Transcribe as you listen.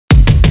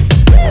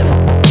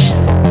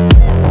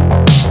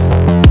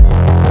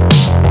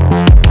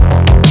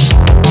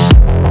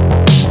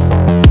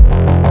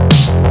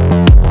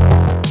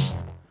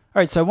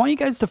right, so I want you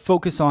guys to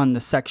focus on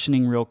the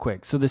sectioning real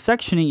quick. So the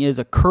sectioning is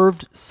a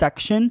curved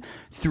section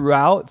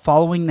throughout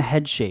following the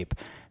head shape.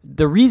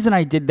 The reason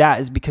I did that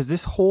is because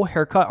this whole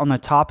haircut on the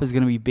top is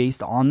going to be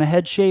based on the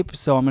head shape.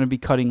 So I'm going to be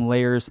cutting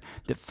layers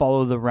that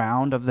follow the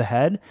round of the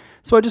head.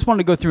 So I just wanted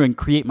to go through and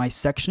create my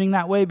sectioning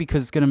that way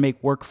because it's going to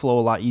make workflow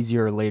a lot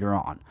easier later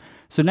on.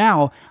 So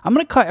now I'm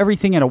going to cut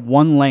everything at a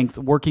one length,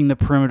 working the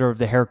perimeter of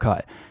the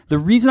haircut. The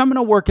reason I'm going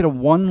to work at a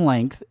one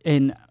length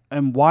and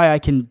why I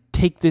can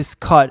take this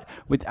cut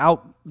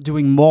without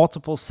doing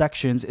multiple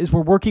sections is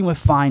we're working with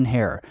fine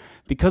hair.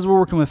 Because we're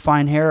working with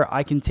fine hair,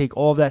 I can take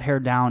all of that hair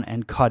down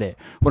and cut it.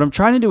 What I'm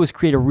trying to do is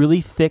create a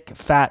really thick,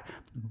 fat,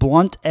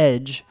 blunt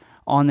edge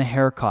on the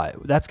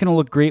haircut. That's going to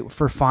look great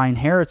for fine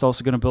hair. It's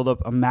also going to build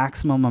up a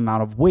maximum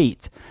amount of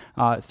weight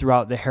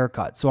throughout the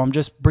haircut. So I'm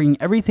just bringing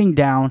everything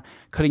down,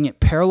 cutting it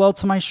parallel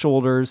to my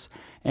shoulders,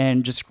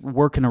 and just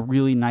working a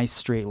really nice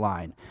straight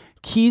line.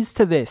 Keys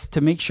to this, to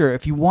make sure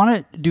if you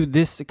want to do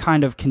this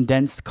kind of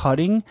condensed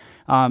cutting,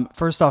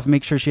 first off,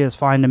 make sure she has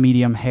fine to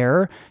medium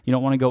hair. You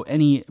don't want to go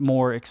any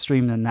more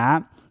extreme than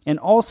that. And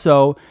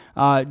also,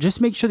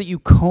 just make sure that you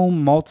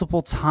comb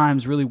multiple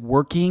times, really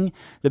working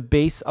the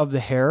base of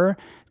the hair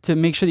to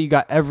make sure that you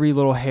got every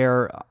little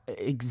hair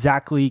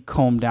exactly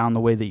combed down the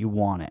way that you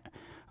want it.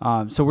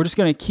 So we're just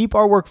going to keep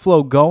our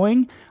workflow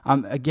going.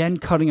 Again,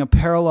 cutting a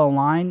parallel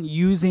line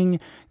using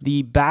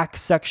the back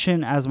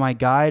section as my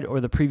guide or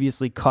the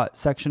previously cut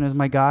section as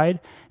my guide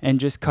and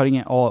just cutting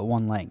it all at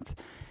one length.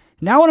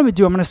 Now what I'm going to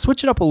do, I'm going to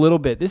switch it up a little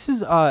bit. This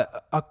is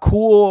a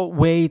cool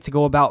way to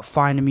go about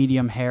fine to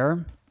medium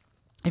hair.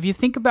 If you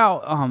think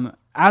about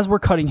as we're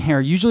cutting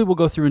hair, usually we'll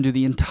go through and do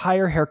the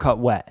entire haircut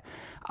wet.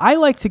 I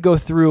like to go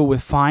through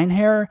with fine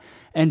hair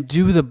and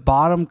do the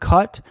bottom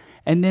cut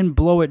and then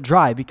blow it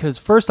dry because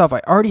first off,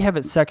 I already have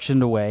it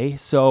sectioned away.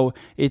 So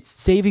it's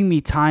saving me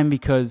time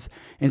because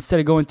instead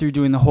of going through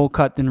doing the whole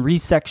cut, then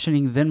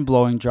resectioning, then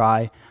blowing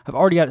dry, I've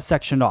already got it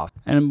sectioned off.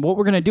 And what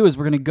we're going to do is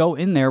we're going to go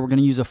in there. We're going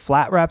to use a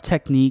flat wrap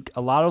technique,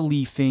 a lot of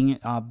leafing,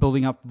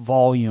 building up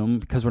volume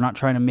because we're not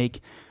trying to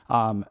make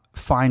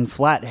fine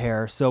flat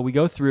hair. So we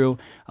go through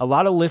a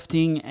lot of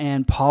lifting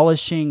and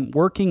polishing,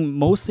 working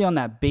mostly on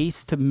that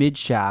base to mid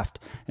shaft,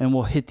 and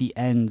we'll hit the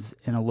ends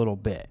in a little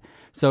bit.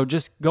 So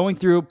just going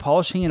through,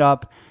 polishing it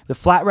up. The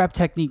flat wrap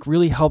technique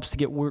really helps to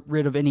get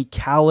rid of any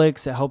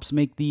cowlicks. It helps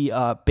make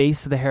the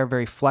base of the hair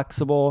very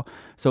flexible.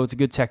 So it's a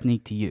good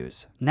technique to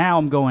use. Now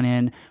I'm going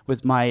in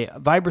with my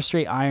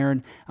VibraStraight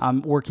iron.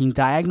 I'm working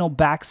diagonal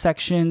back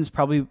sections,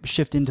 probably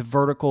shift into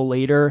vertical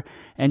later,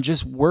 and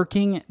just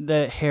working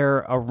the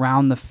hair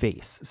around the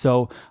face.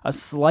 So a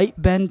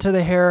slight bend to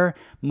the hair,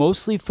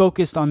 mostly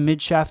focused on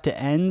mid shaft to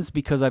ends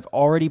because I've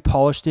already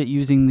polished it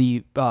using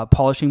the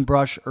polishing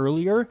brush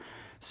earlier.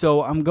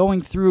 So I'm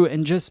going through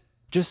and just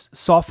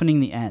softening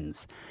the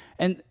ends.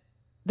 And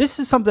this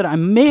is something I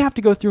may have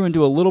to go through and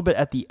do a little bit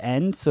at the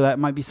end. So that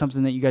might be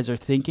something that you guys are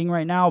thinking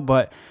right now.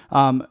 But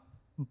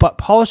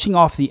polishing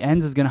off the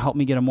ends is going to help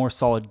me get a more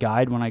solid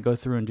guide when I go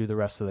through and do the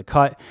rest of the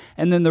cut.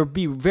 And then there'll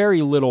be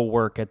very little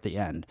work at the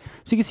end.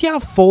 So you can see how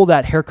full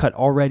that haircut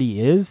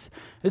already is.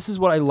 This is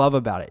what I love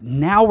about it.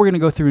 Now we're going to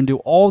go through and do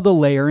all the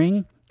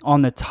layering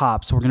on the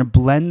top. So we're going to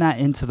blend that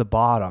into the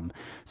bottom.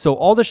 So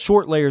all the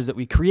short layers that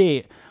we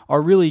create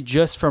are really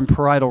just from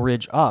parietal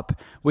ridge up,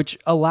 which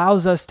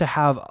allows us to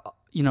have,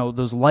 you know,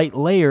 those light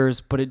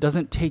layers, but it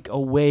doesn't take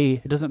away,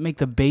 it doesn't make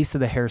the base of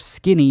the hair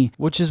skinny,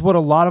 which is what a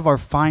lot of our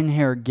fine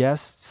hair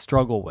guests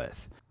struggle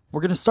with.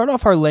 We're going to start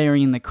off our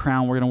layering in the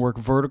crown. We're going to work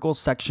vertical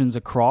sections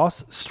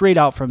across straight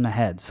out from the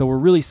head. So we're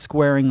really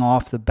squaring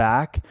off the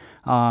back,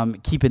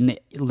 keeping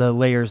the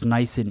layers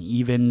nice and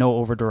even, no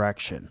over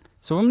direction.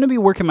 So I'm going to be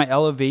working my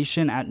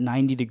elevation at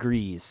 90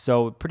 degrees.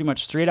 So pretty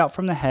much straight out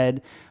from the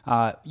head,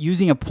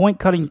 using a point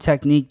cutting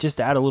technique just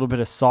to add a little bit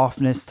of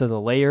softness to the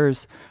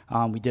layers.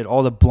 We did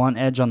all the blunt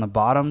edge on the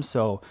bottom,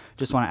 so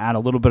just want to add a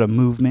little bit of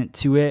movement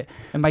to it.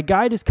 And my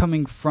guide is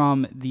coming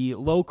from the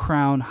low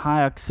crown,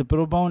 high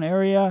occipital bone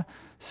area.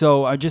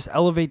 So I just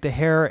elevate the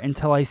hair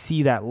until I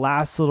see that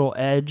last little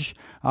edge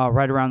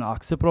right around the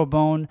occipital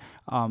bone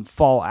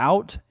fall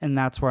out, and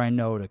that's where I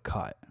know to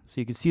cut.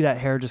 So you can see that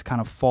hair just kind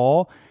of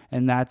fall,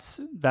 and that's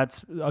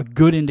a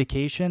good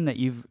indication that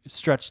you've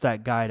stretched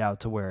that guide out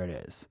to where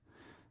it is.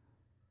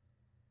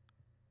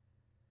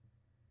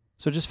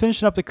 So just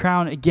finishing up the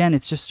crown, again,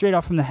 it's just straight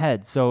off from the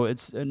head. So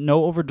it's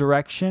no over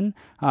direction,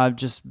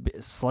 just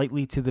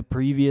slightly to the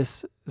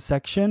previous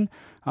section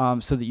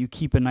so that you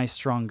keep a nice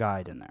strong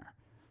guide in there.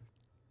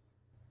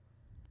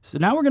 So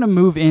now we're going to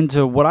move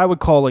into what I would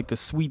call like the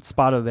sweet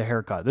spot of the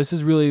haircut. This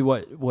is really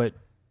what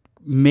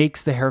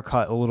makes the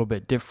haircut a little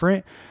bit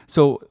different.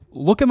 So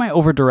look at my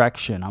over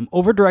direction. I'm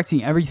over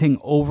directing everything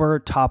over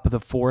top of the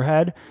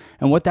forehead.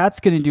 And what that's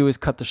going to do is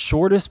cut the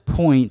shortest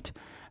point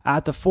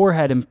at the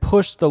forehead and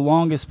push the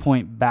longest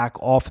point back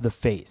off the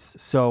face.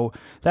 So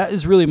that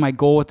is really my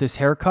goal with this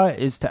haircut,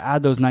 is to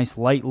add those nice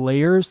light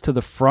layers to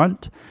the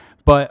front,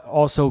 but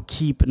also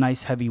keep a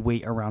nice heavy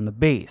weight around the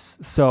base.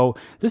 So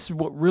this is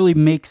what really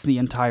makes the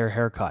entire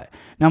haircut.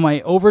 Now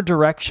my over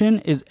direction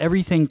is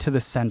everything to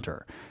the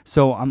center.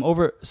 So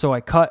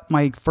I cut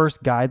my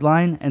first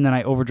guideline and then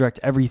I over direct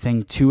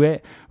everything to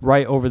it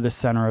right over the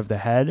center of the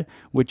head,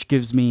 which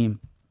gives me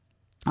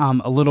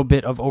a little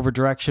bit of over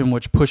direction,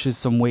 which pushes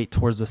some weight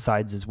towards the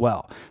sides as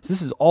well. So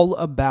this is all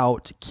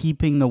about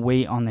keeping the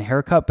weight on the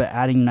haircut, but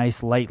adding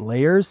nice light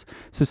layers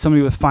so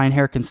somebody with fine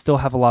hair can still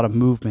have a lot of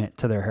movement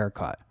to their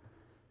haircut.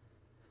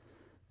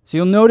 So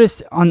you'll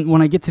notice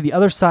when I get to the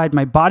other side,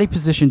 my body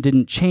position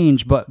didn't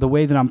change, but the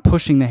way that I'm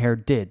pushing the hair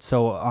did.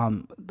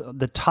 So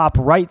the top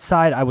right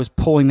side, I was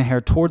pulling the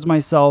hair towards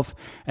myself,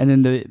 and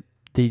then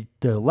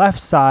the left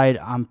side,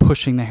 I'm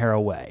pushing the hair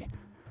away.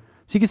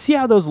 So you can see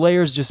how those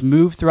layers just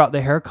move throughout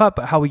the haircut,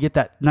 but how we get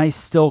that nice,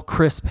 still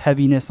crisp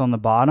heaviness on the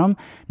bottom.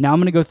 Now I'm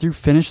going to go through,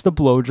 finish the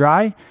blow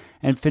dry,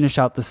 and finish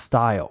out the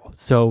style.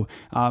 So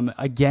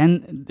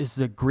again, this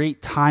is a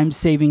great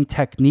time-saving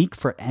technique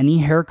for any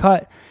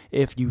haircut.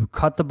 If you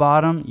cut the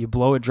bottom, you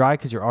blow it dry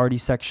because you're already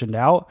sectioned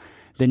out.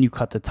 Then you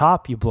cut the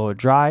top, you blow it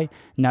dry.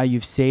 Now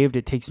you've saved.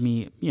 It takes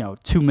me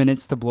 2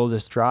 minutes to blow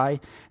this dry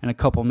and a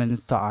couple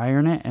minutes to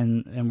iron it,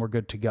 and we're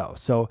good to go.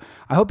 So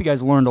I hope you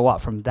guys learned a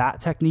lot from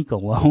that technique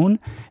alone,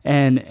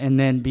 and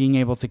then being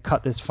able to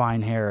cut this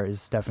fine hair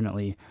is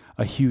definitely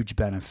a huge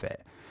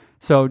benefit.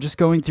 So just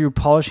going through,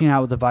 polishing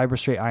out with the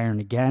VibraStraight iron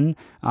again.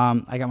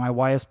 I got my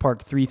YS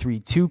Park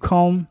 332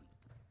 comb.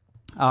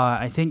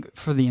 I think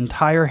for the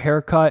entire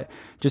haircut,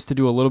 just to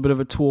do a little bit of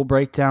a tool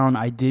breakdown,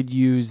 I did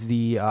use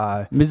the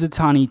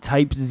Mizutani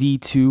Type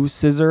Z2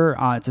 scissor.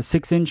 It's a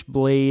 6-inch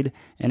blade,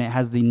 and it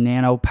has the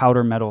nano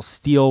powder metal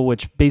steel,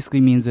 which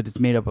basically means that it's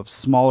made up of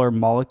smaller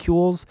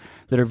molecules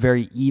that are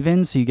very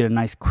even, so you get a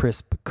nice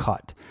crisp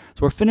cut.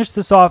 So we're finished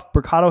this off,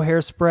 Bricato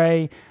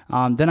hairspray,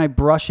 then I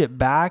brush it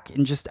back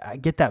and just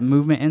get that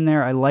movement in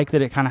there. I like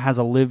that it kind of has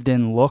a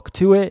lived-in look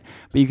to it,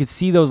 but you can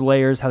see those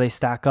layers, how they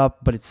stack up,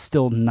 but it's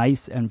still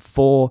nice and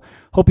full.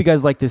 Hope you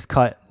guys like this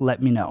cut.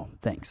 Let me know.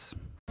 Thanks.